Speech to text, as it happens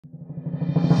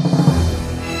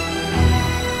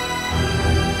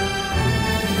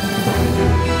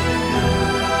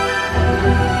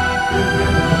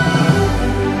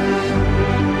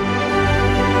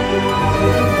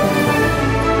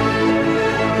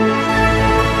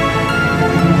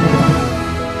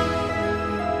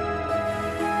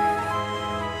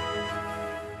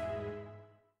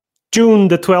June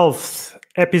the 12th,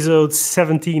 episode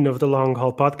 17 of the Long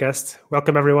Haul Podcast.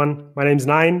 Welcome, everyone. My name's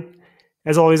Nine.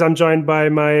 As always, I'm joined by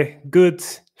my good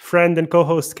friend and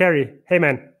co-host, Carrie. Hey,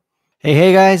 man.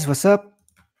 Hey guys, what's up?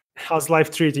 How's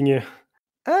life treating you?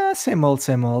 Same old,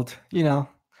 same old. It's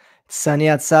sunny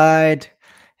outside.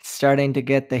 It's starting to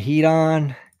get the heat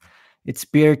on. It's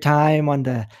beer time on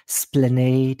the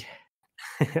Esplanade.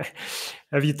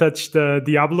 Have you touched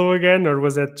Diablo again, or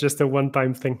was that just a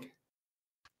one-time thing?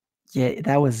 Yeah,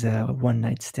 that was a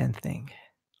one-night stand thing.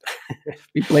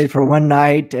 We played for one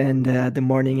night, and the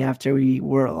morning after, we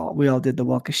all did the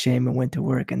walk of shame and went to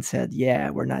work and said,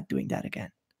 "Yeah, we're not doing that again."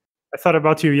 I thought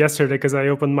about you yesterday because I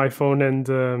opened my phone and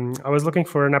I was looking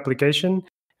for an application,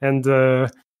 and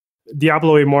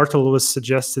Diablo Immortal was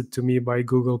suggested to me by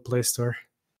Google Play Store.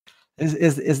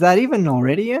 Is that even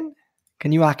already in?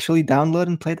 Can you actually download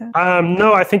and play that?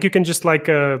 No, I think you can just be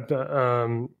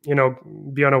on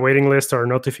a waiting list or a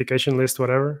notification list,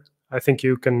 whatever. I think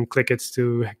you can click it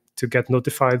to get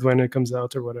notified when it comes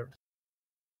out or whatever.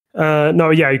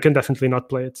 No, yeah, you can definitely not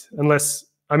play it unless,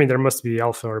 there must be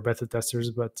alpha or beta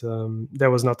testers, but that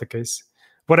was not the case.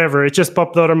 Whatever, it just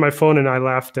popped out on my phone and I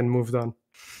laughed and moved on.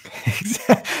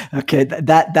 Okay,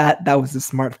 that was a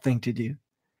smart thing to do.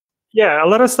 Yeah, a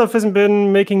lot of stuff has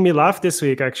been making me laugh this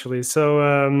week, actually. So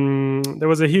there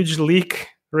was a huge leak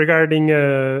regarding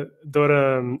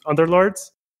Dota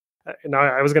Underlords. Now,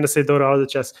 I was going to say Dota Auto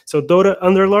Chess. So Dota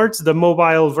Underlords, the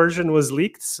mobile version, was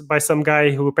leaked by some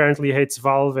guy who apparently hates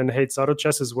Valve and hates Auto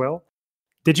Chess as well.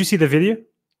 Did you see the video?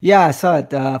 Yeah, I saw it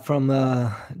from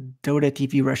Dota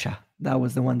TV Russia. That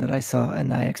was the one that I saw,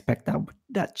 and I expect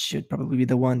that should probably be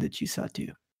the one that you saw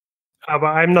too. But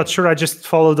I'm not sure. I just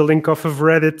followed the link off of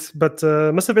Reddit, but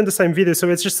must have been the same video.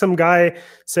 So it's just some guy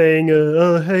saying,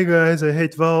 "Oh, hey guys, I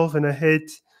hate Valve and I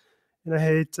hate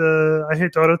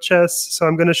Auto Chess. So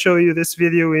I'm going to show you this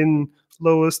video in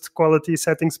lowest quality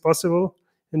settings possible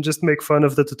and just make fun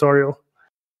of the tutorial."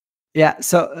 Yeah.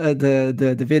 So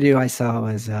the video I saw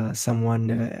was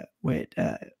someone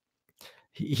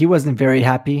he wasn't very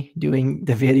happy doing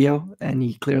the video, and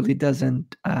he clearly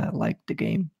doesn't like the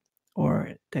game or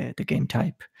the game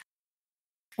type.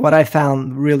 What I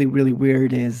found really, really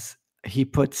weird is he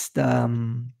puts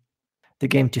the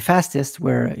game to fastest,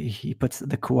 where he puts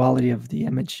the quality of the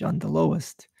image on the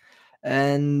lowest,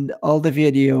 and all the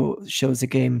video shows the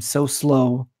game so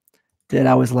slow that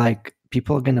I was like,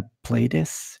 people are gonna play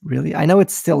this? Really? I know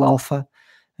it's still alpha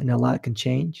and a lot can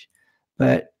change,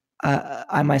 but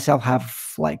I myself have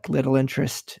like little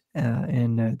interest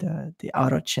in the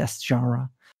auto chess genre,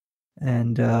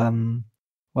 and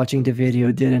watching the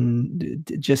video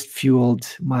just fueled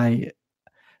my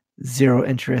zero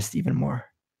interest even more.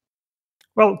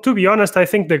 Well, to be honest, I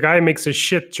think the guy makes a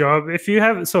shit job. If you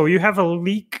have a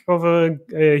leak of a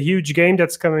huge game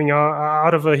that's coming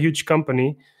out of a huge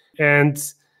company, and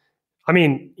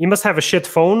he must have a shit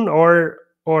phone or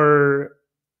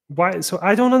why? So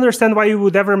I don't understand why you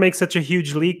would ever make such a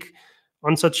huge leak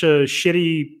on such a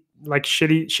shitty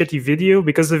video,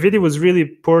 because the video was really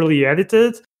poorly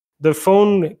edited. The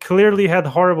phone clearly had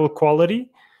horrible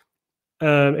quality,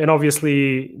 and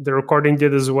obviously the recording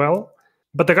did as well.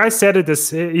 But the guy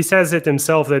he says it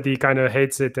himself that he kind of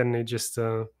hates it, and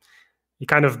he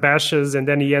kind of bashes, and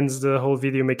then he ends the whole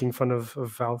video making fun of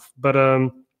Valve. But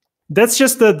that's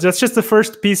just the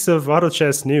first piece of auto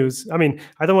chess news. I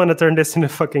don't want to turn this into a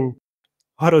fucking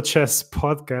auto chess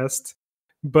podcast,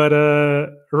 but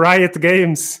Riot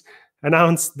Games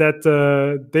announced that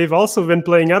they've also been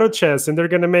playing auto chess, and they're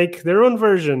going to make their own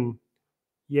version.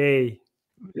 Yay!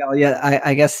 Well, yeah,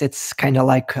 I guess it's kind of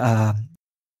like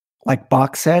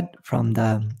Bach said from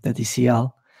the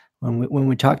DCL when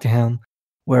we talked to him,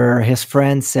 where his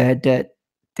friend said that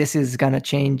this is going to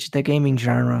change the gaming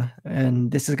genre,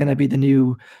 and this is going to be the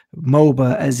new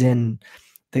MOBA, as in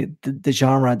the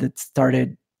genre that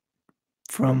started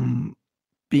from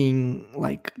being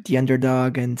like the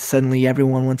underdog, and suddenly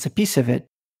everyone wants a piece of it.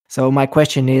 So my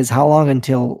question is, how long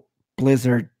until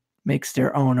Blizzard makes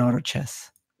their own auto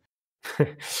chess?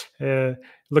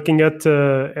 Looking at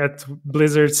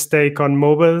Blizzard's take on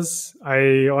MOBAs,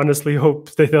 I honestly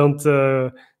hope they don't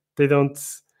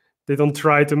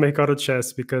try to make auto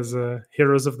chess, because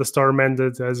Heroes of the Storm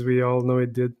ended as we all know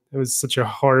it did. It was such a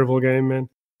horrible game, man.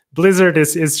 Blizzard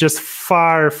is just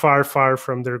far, far, far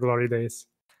from their glory days.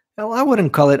 Well, I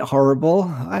wouldn't call it horrible.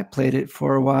 I played it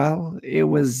for a while. It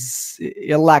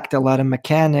lacked a lot of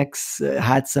mechanics,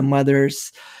 had some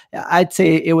others. I'd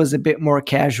say it was a bit more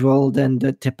casual than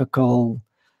the typical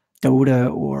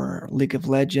Dota or League of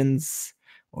Legends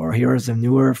or Heroes of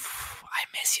New Earth. I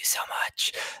miss you so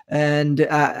much. And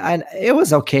it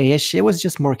was okay-ish. It was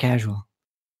just more casual.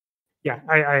 Yeah,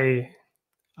 I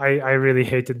really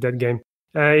hated that game.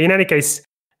 In any case,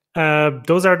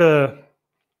 those are the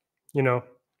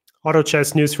auto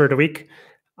chess news for the week.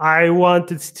 I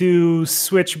wanted to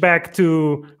switch back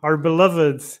to our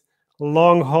beloved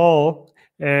long haul,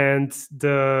 and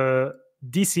the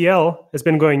DCL has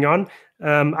been going on.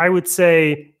 I would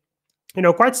say,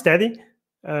 quite steady.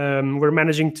 We're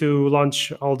managing to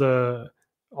launch all the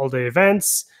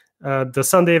events. The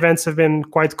Sunday events have been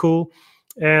quite cool,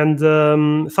 and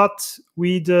thought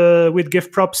we'd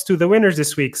give props to the winners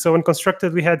this week. So in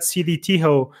Constructed, we had CD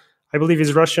Tiho, I believe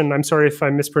he's Russian. I'm sorry if I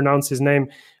mispronounce his name,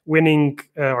 winning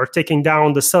or taking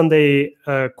down the Sunday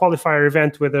qualifier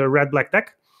event with a red-black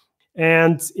deck.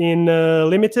 And in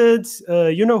Limited,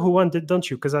 you know who won, don't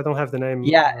you? Because I don't have the name.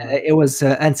 Yeah, it was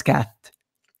Anscath.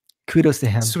 Kudos to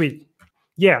him. Sweet.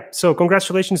 Yeah, so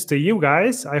congratulations to you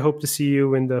guys. I hope to see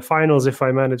you in the finals if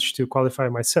I manage to qualify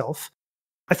myself.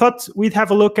 I thought we'd have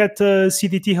a look at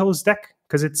CDT Ho's deck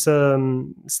because it's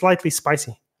slightly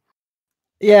spicy.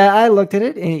 Yeah, I looked at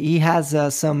it. And he has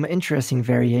some interesting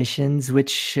variations,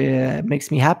 which makes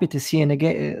me happy to see in a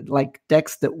game like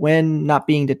decks that win, not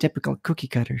being the typical cookie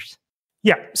cutters.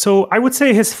 Yeah, so I would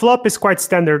say his flop is quite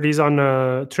standard. He's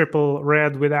on triple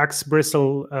red with Axe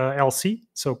Bristle LC,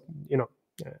 so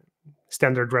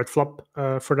standard red flop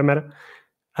for the meta.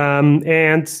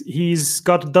 And he's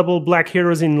got double black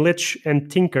heroes in Lich and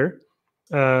Tinker.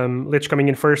 Lich coming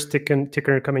in first,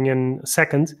 Tinker coming in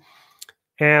second.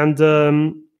 And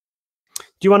do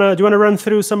you wanna run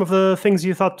through some of the things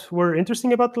you thought were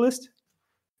interesting about the list?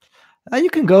 You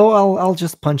can go. I'll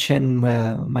just punch in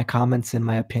my comments and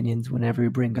my opinions whenever you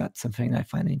bring up something I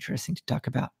find interesting to talk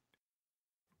about.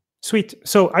 Sweet.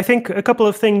 So I think a couple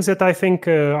of things that I think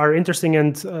are interesting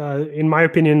and, in my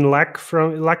opinion, lack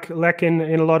in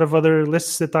a lot of other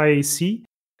lists that I see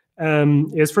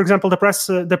is, for example,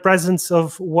 the presence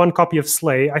of one copy of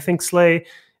Slay. I think Slay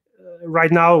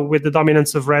right now, with the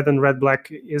dominance of red and red-black,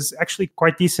 is actually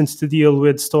quite decent to deal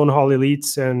with Stonehall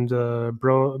Elites and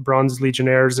Bronze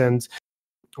Legionnaires and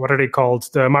what are they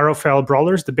called? The Marrowfell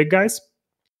Brawlers, the big guys.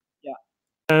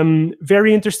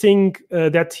 Very interesting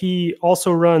that he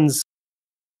also runs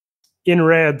in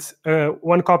red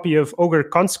one copy of Ogre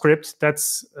Conscript.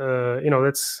 That's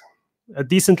that's a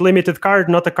decent limited card,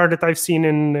 not a card that I've seen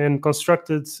in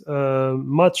Constructed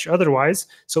much otherwise.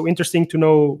 So interesting to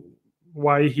know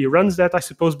why he runs that. I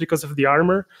suppose because of the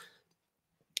armor,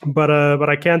 but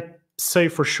I can't say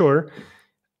for sure.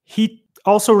 He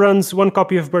also runs one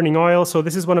copy of Burning Oil. So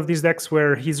this is one of these decks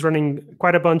where he's running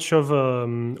quite a bunch of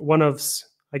one-ofs,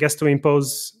 I guess, to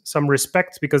impose some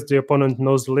respect because the opponent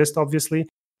knows the list, obviously.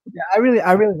 Yeah, I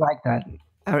really like that.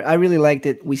 I really like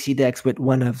that we see decks with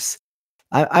one-ofs.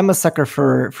 I'm a sucker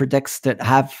for decks that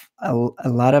have a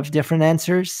lot of different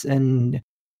answers, and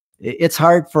it's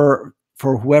hard for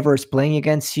whoever is playing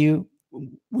against you.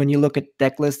 When you look at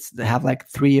deck lists that have like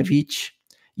 3 of each,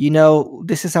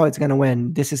 this is how it's going to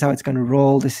win. This is how it's going to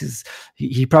roll.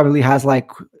 He probably has like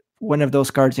one of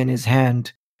those cards in his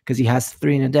hand because he has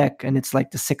 3 in a deck, and it's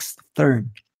like the 6th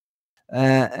turn.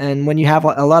 And when you have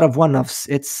a lot of one-offs,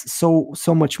 it's so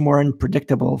much more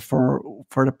unpredictable for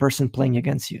the person playing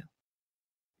against you.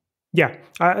 Yeah,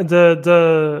 the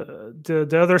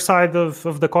other side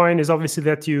of the coin is obviously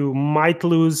that you might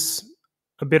lose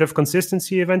a bit of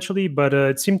consistency eventually, but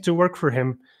it seemed to work for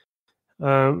him.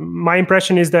 My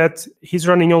impression is that he's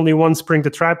running only one Spring the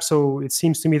Trap, so it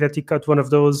seems to me that he cut one of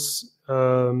those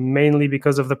mainly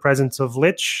because of the presence of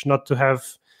Lich, not to have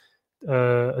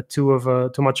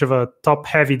too much of a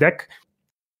top-heavy deck.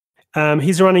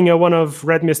 He's running one of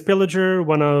Red Mist Pillager,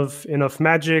 one of Enough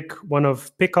Magic, one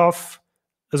of Pickoff,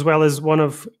 as well as one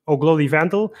of Ogloli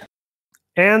Vandal,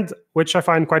 and, which I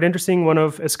find quite interesting, one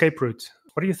of Escape Route.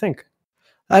 What do you think?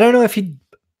 I don't know if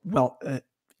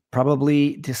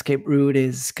probably the Escape Route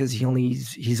is because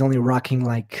he's only rocking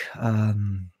like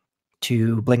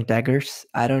 2 Blink Daggers.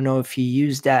 I don't know if he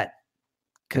used that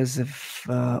because of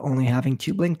only having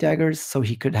 2 Blink Daggers, so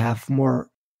he could have more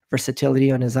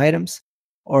versatility on his items,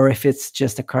 or if it's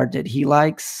just a card that he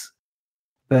likes.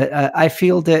 But I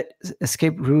feel that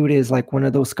Escape Route is like one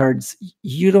of those cards,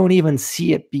 you don't even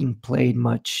see it being played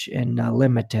much in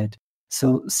Limited.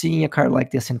 So seeing a card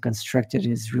like this in Constructed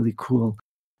is really cool.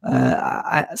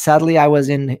 Sadly, I was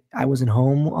in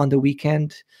home on the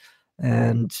weekend,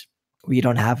 and we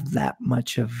don't have that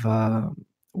much of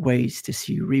ways to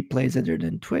see replays other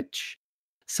than Twitch.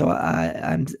 So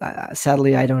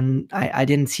sadly I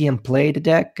didn't see him play the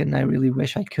deck, and I really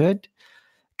wish I could,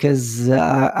 because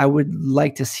I would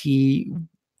like to see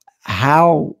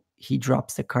how he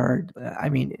drops the card. I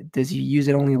mean, does he use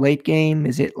it only late game?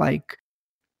 Is it like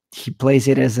he plays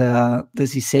it as a,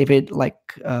 does he save it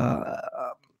like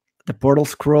the portal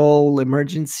scroll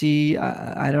emergency?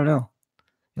 I don't know.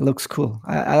 It looks cool.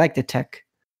 I like the tech.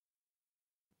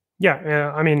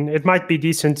 Yeah, I mean, it might be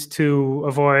decent to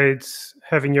avoid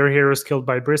having your heroes killed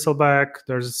by bristleback.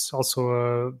 There's also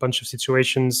a bunch of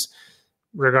situations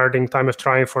regarding time of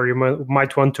triumph where you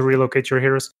might want to relocate your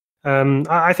heroes.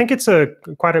 I think it's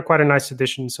quite a nice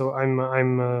addition. So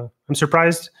I'm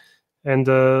surprised, and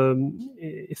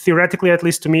theoretically, at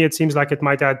least to me, it seems like it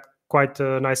might add quite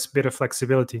a nice bit of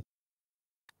flexibility.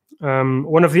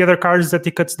 One of the other cards that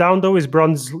he cuts down, though, is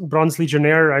Bronze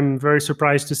Legionnaire. I'm very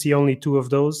surprised to see only 2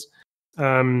 of those,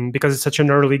 because it's such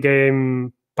an early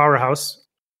game powerhouse.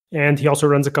 And he also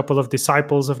runs a couple of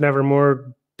Disciples of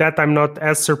Nevermore. That I'm not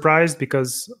as surprised,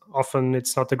 because often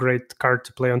it's not a great card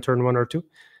to play on turn 1 or 2.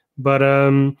 But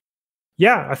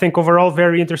yeah, I think overall,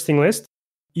 very interesting list.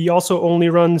 He also only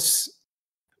runs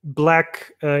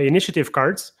black initiative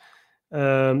cards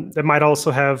that might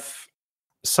also have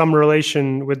some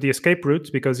relation with the escape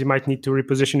route, because he might need to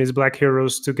reposition his black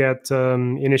heroes to get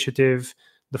initiative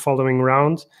the following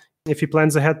round if he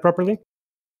plans ahead properly.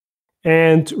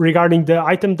 And regarding the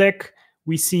item deck,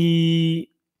 we see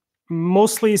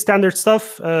mostly standard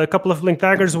stuff, a couple of Blink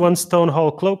Daggers, 1 Stone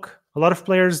Hall Cloak. A lot of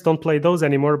players don't play those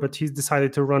anymore, but he's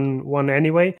decided to run 1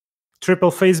 anyway.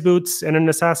 Triple Phase Boots and an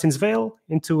Assassin's Veil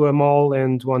into a Maul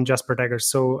and 1 Jasper Dagger.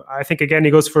 So I think, again, he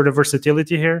goes for the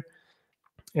versatility here,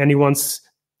 and he wants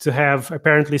to have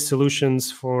apparently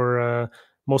solutions for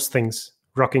most things,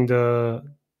 rocking the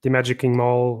Magic King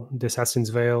Maul, the Assassin's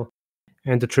Veil,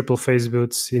 and the Triple Phase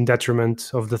Boots in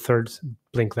detriment of the 3rd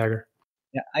Blink Dagger.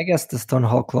 Yeah, I guess the Stone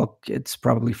Hall Cloak, it's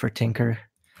probably for Tinker.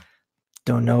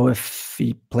 Don't know if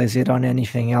he plays it on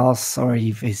anything else or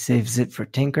if he saves it for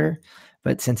Tinker.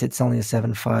 But since it's only a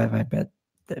 7/5, I bet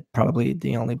that probably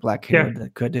the only black hero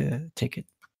that could take it.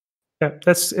 Yeah,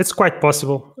 it's quite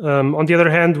possible. On the other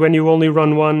hand, when you only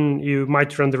run 1, you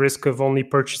might run the risk of only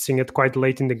purchasing it quite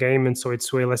late in the game, and so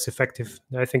it's way less effective.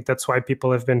 I think that's why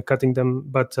people have been cutting them.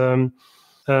 But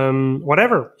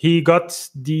whatever, he got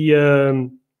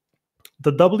the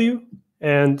W,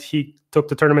 and he took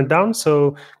the tournament down.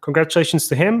 So congratulations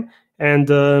to him.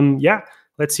 And yeah,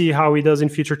 let's see how he does in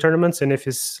future tournaments and if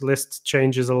his list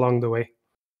changes along the way.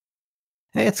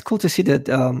 Hey, it's cool to see that.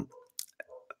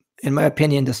 In my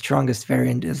opinion, the strongest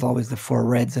variant is always the 4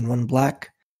 reds and 1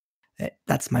 black.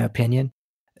 That's my opinion.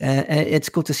 It's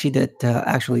cool to see that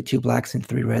actually 2 blacks and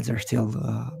 3 reds are still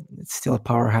it's still a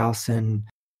powerhouse, and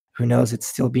who knows, it's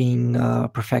still being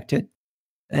perfected.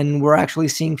 And we're actually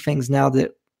seeing things now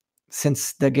that,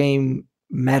 since the game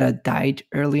meta died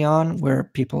early on, where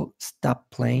people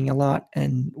stopped playing a lot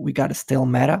and we got a stale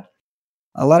meta,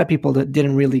 a lot of people that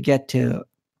didn't really get to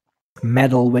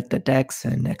meddle with the decks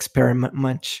and experiment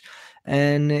much.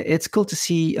 And it's cool to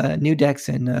see new decks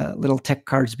and little tech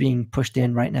cards being pushed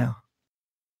in right now.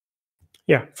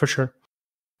 Yeah, for sure.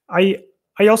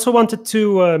 I also wanted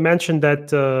to mention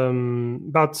that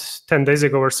about 10 days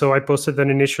ago or so, I posted an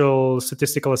initial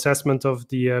statistical assessment of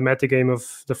the metagame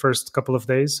of the first couple of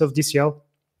days of DCL.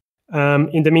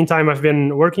 In the meantime, I've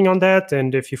been working on that,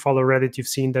 and if you follow Reddit, you've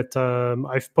seen that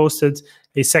I've posted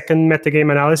a second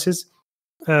metagame analysis.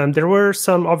 There were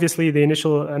some, obviously, the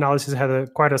initial analysis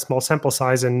had quite a small sample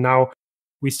size, and now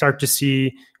we start to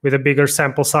see, with a bigger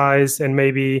sample size and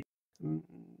maybe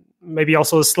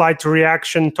also a slight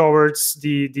reaction towards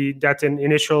that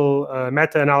initial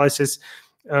meta-analysis,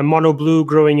 mono blue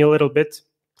growing a little bit.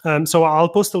 So I'll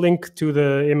post a link to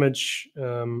the image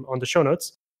on the show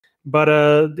notes. But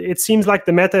it seems like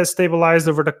the meta has stabilized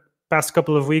over the past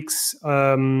couple of weeks,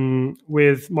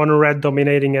 with mono red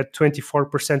dominating at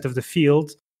 24% of the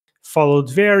field,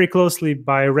 followed very closely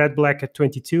by red black at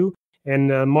 22%, and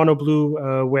mono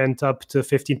blue went up to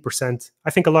 15%.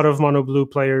 I think a lot of mono blue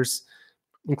players,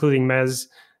 including Mez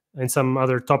and some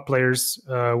other top players,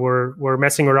 were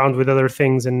messing around with other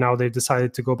things, and now they've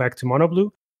decided to go back to mono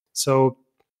blue. So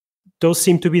those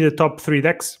seem to be the top 3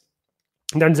 decks.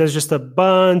 And then there's just a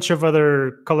bunch of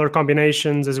other color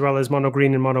combinations, as well as mono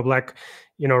green and mono black,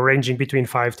 ranging between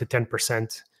 5 to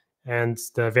 10%, and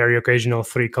the very occasional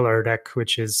 3-color deck,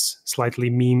 which is slightly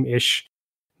meme-ish.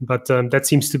 But that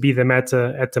seems to be the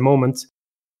meta at the moment.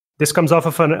 This comes off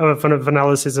of an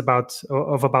analysis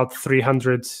of about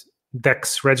 300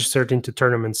 decks registered into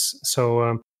tournaments.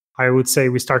 So I would say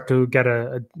we start to get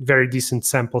a very decent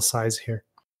sample size here.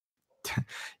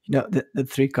 The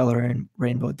 3-color and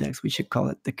rainbow decks, we should call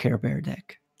it the Care Bear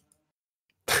deck.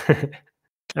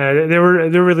 They were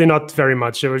really not very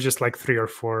much. There were just like 3 or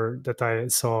 4 that I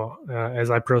saw as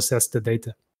I processed the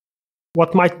data.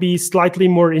 What might be slightly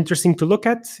more interesting to look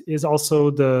at is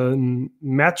also the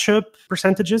matchup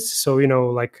percentages. So,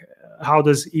 like how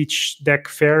does each deck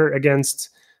fare against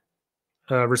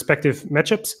respective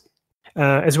matchups,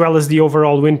 as well as the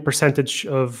overall win percentage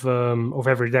of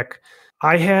every deck.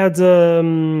 I had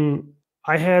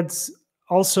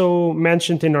also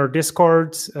mentioned in our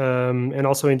Discord and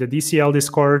also in the DCL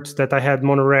Discord that I had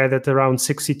mono red at around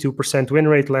 62% win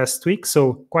rate last week.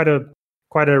 So quite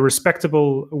a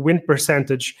respectable win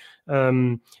percentage,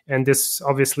 and this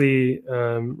obviously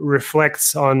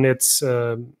reflects on its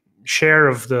share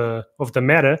of the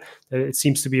meta. It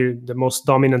seems to be the most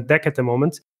dominant deck at the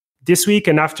moment. This week,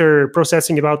 and after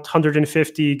processing about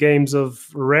 150 games of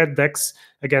red decks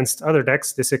against other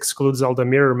decks, this excludes all the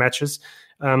mirror matches.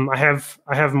 I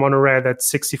have mono red at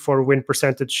 64 win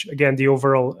percentage again the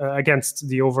overall against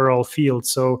the overall field.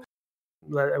 So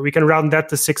we can round that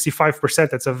to 65%.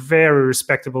 That's a very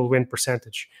respectable win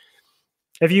percentage.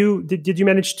 Did you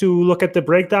manage to look at the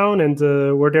breakdown, and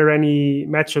were there any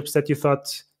matchups that you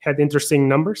thought had interesting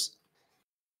numbers?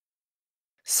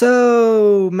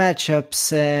 So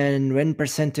matchups and win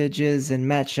percentages and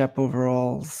matchup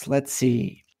overalls. Let's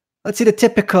see the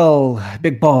typical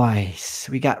big boys.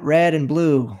 We got red and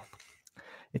blue.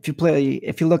 If you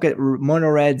look at mono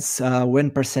red's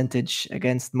win percentage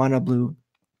against mono blue,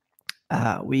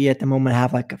 we at the moment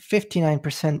have like a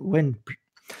 59% win.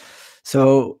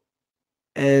 So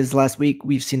as last week,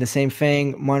 we've seen the same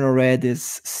thing. Mono red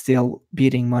is still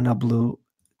beating mono blue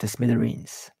to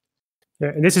smithereens.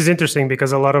 Yeah, and this is interesting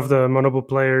because a lot of the mono blue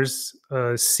players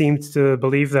seemed to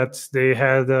believe that they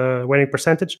had a winning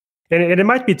percentage. And it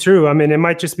might be true. I mean, it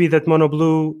might just be that mono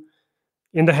blue,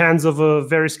 in the hands of a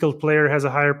very skilled player, has a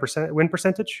higher win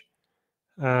percentage.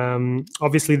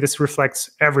 Obviously, this reflects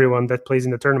everyone that plays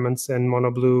in the tournaments, and mono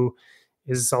blue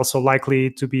is also likely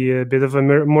to be a bit of a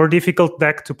more difficult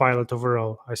deck to pilot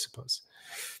overall, I suppose.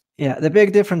 Yeah, the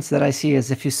big difference that I see is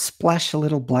if you splash a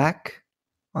little black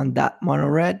on that mono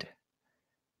red,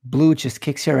 blue just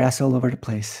kicks your ass all over the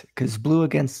place, because blue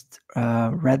against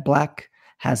red black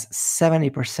has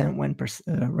 70% win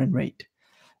rate,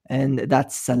 and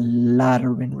that's a lot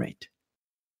of win rate.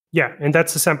 Yeah, and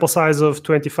that's a sample size of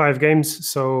 25 games,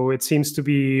 so it seems to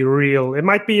be real. It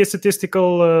might be a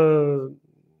statistical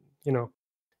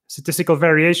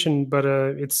variation, but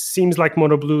it seems like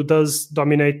mono blue does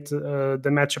dominate the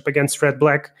matchup against red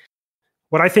black.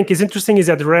 What I think is interesting is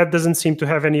that red doesn't seem to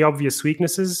have any obvious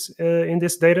weaknesses in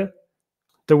this data.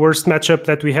 The worst matchup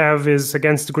that we have is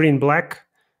against green black,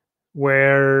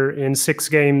 where in 6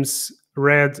 games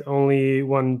red only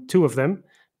won 2 of them,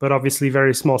 but obviously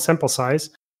very small sample size.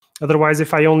 Otherwise,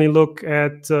 if I only look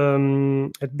at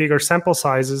bigger sample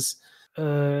sizes,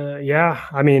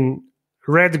 I mean,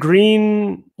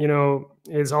 red-green,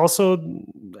 is also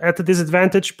at a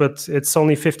disadvantage, but it's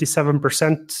only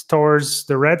 57% towards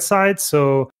the red side.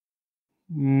 So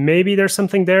maybe there's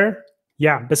something there.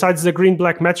 Yeah. Besides the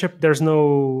green-black matchup, there's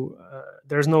no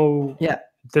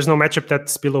matchup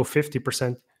that's below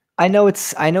 50%. I know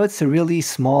it's a really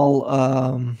small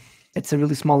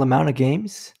amount of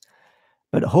games,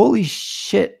 but holy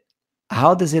shit,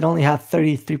 how does it only have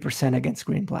 33% against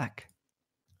green-black?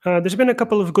 There's been a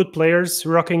couple of good players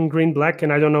rocking green-black,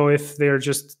 and I don't know if they're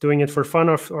just doing it for fun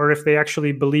or if they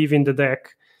actually believe in the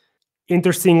deck.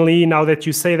 Interestingly, now that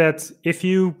you say that, if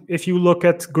you look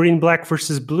at green-black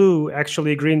versus blue,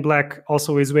 actually green-black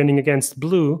also is winning against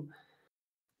blue.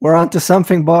 We're onto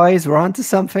something, boys. We're onto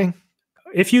something.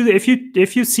 If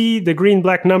you see the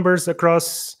green-black numbers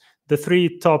across the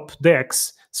 3 top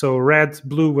decks, so red,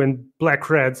 blue, and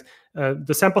black-red,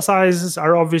 the sample sizes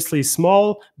are obviously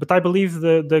small, but I believe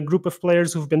the group of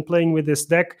players who've been playing with this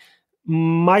deck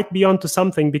might be onto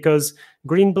something, because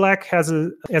green-black has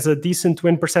a decent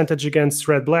win percentage against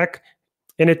red-black,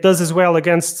 and it does as well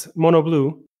against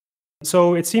mono-blue.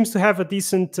 So it seems to have a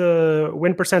decent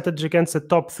win percentage against the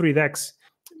top 3 decks.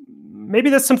 Maybe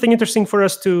that's something interesting for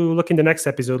us to look in the next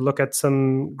episode, look at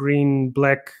some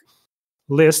green-black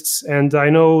lists. And I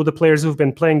know the players who've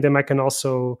been playing them, I can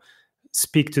also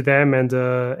speak to them, and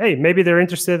hey, maybe they're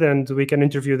interested and we can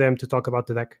interview them to talk about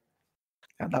the deck.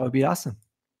 Yeah, that would be awesome.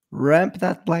 Ramp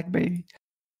that black baby.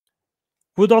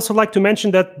 Would also like to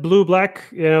mention that blue-black,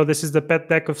 this is the pet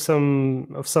deck of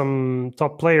some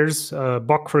top players.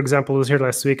 Bok, for example, was here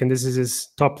last week, and this is his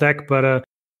top deck. But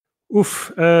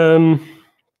oh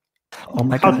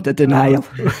my god, the denial.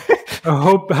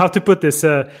 How to put this?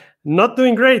 Not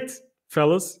doing great,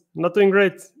 fellas. Not doing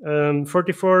great.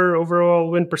 44 overall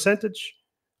win percentage,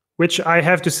 which I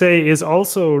have to say is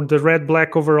also the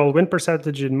red-black overall win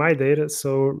percentage in my data.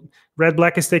 So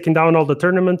red-black is taking down all the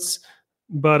tournaments,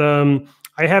 but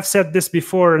I have said this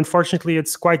before. Unfortunately,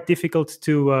 it's quite difficult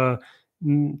to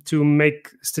make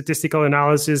statistical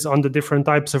analysis on the different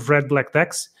types of red-black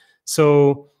decks.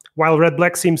 So while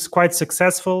red-black seems quite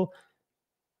successful,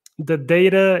 the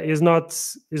data is not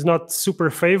super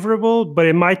favorable, but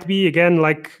it might be, again,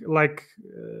 like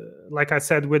I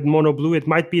said with mono blue, it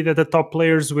might be that the top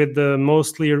players with the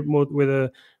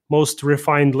most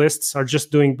refined lists are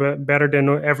just doing better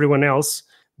than everyone else.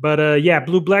 But yeah,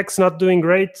 blue black's not doing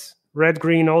great. Red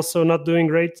green also not doing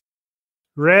great.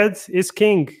 Red is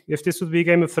king. If this would be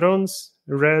Game of Thrones,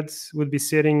 red would be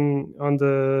sitting on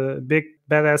the big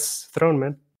badass throne,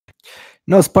 man.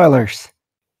 No spoilers.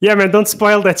 Yeah, man, don't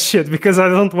spoil that shit, because I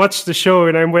don't watch the show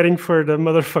and I'm waiting for the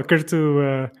motherfucker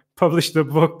to publish the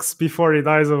books before he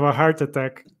dies of a heart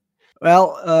attack.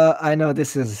 Well, I know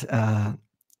this is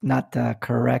not the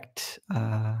correct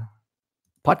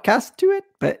podcast to it,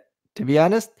 but to be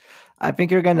honest, I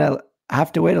think you're going to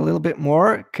have to wait a little bit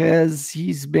more, because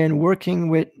he's been working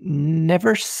with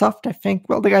Neversoft, I think.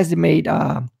 Well, the guys that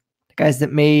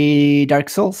made Dark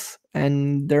Souls,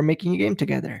 and they're making a game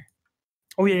together.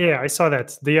 Oh yeah, I saw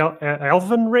that. The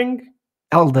Elden Ring?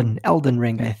 Elden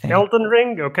Ring, I think. Elden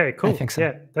Ring? Okay, cool. I think so.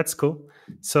 Yeah, that's cool.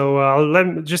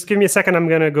 So just give me a second. I'm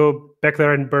going to go back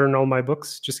there and burn all my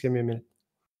books. Just give me a minute.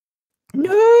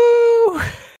 No!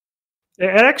 It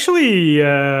actually,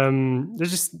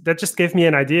 that just gave me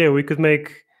an idea. We could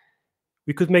make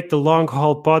the long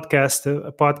haul podcast,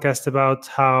 a podcast about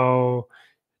how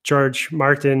George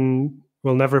Martin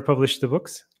will never publish the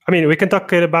books. I mean, we can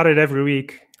talk about it every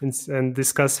week and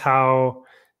discuss how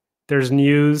there's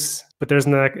news, but there's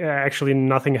actually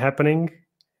nothing happening.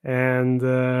 And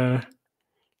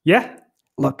yeah.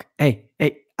 Look, hey,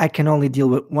 I can only deal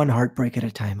with one heartbreak at a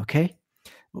time, okay?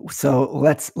 So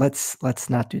let's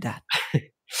not do that.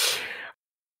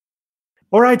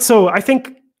 All right. So I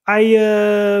think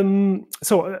let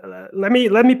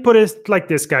me put it like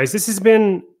this, guys. This has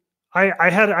been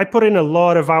I put in a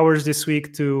lot of hours this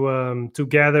week to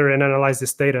gather and analyze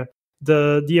this data.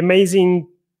 The amazing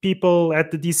people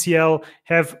at the DCL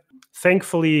have,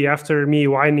 thankfully, after me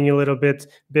whining a little bit,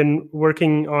 been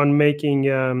working on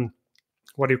making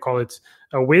what do you call it?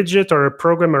 A widget or a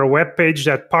program or a web page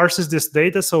that parses this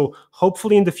data. So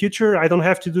hopefully in the future, I don't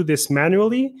have to do this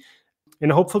manually.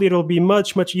 And hopefully it'll be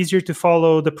much, much easier to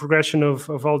follow the progression of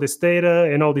all this data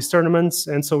and all these tournaments.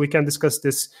 And so we can discuss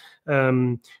this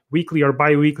weekly or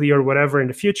bi-weekly or whatever in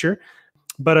the future.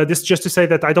 But this just to say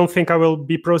that I don't think I will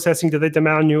be processing the data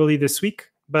manually this week.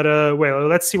 But well,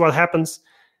 let's see what happens.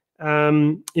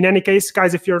 In any case,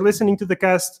 guys, if you're listening to the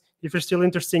cast, if you're still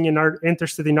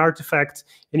interested in Artifact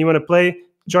and you want to play,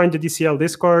 join the DCL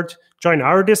Discord, join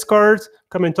our Discord,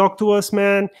 come and talk to us,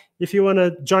 man. If you want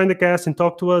to join the cast and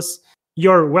talk to us,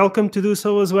 you're welcome to do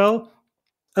so as well.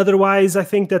 Otherwise, I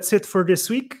think that's it for this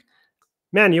week.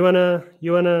 Man, you wanna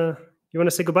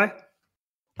say goodbye?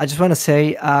 I just want to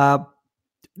say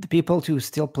the people who are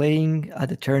still playing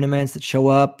the tournaments that show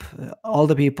up, all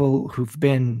the people who've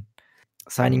been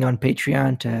signing on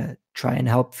Patreon to try and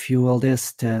help fuel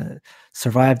this to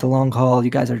survive the long haul. You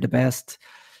guys are the best.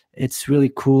 It's really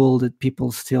cool that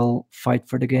people still fight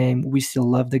for the game. We still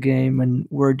love the game, and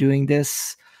we're doing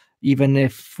this, even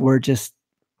if we're just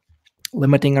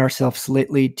limiting ourselves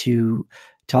lately to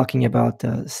talking about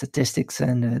the statistics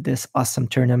and this awesome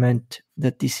tournament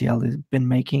that DCL has been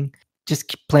making. Just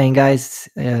keep playing, guys,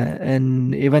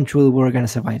 and eventually we're going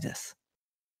to survive this.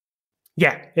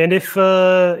 Yeah, and if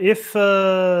you're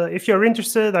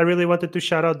interested, I really wanted to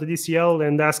shout out the DCL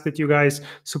and ask that you guys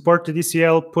support the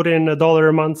DCL. Put in $1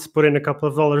 a month, put in a couple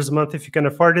of dollars a month if you can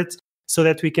afford it, so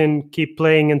that we can keep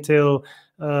playing until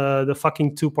the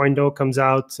fucking 2.0 comes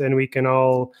out and we can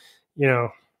all,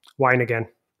 whine again.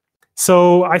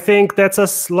 So I think that's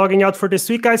us logging out for this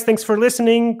week, guys. Thanks for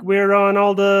listening. We're on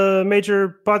all the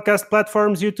major podcast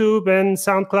platforms, YouTube and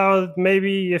SoundCloud,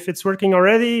 maybe if it's working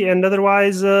already. And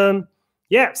otherwise,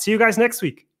 see you guys next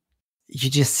week. You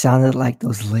just sounded like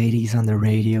those ladies on the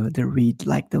radio that read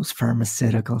like those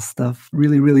pharmaceutical stuff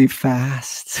really, really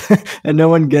fast. And no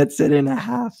one gets it in a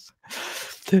half.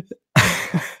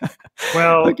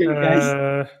 Well, okay,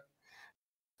 guys.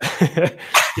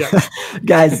 Yeah.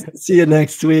 Guys, see you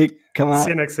next week. Come on. See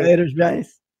you next week. Later,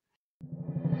 guys.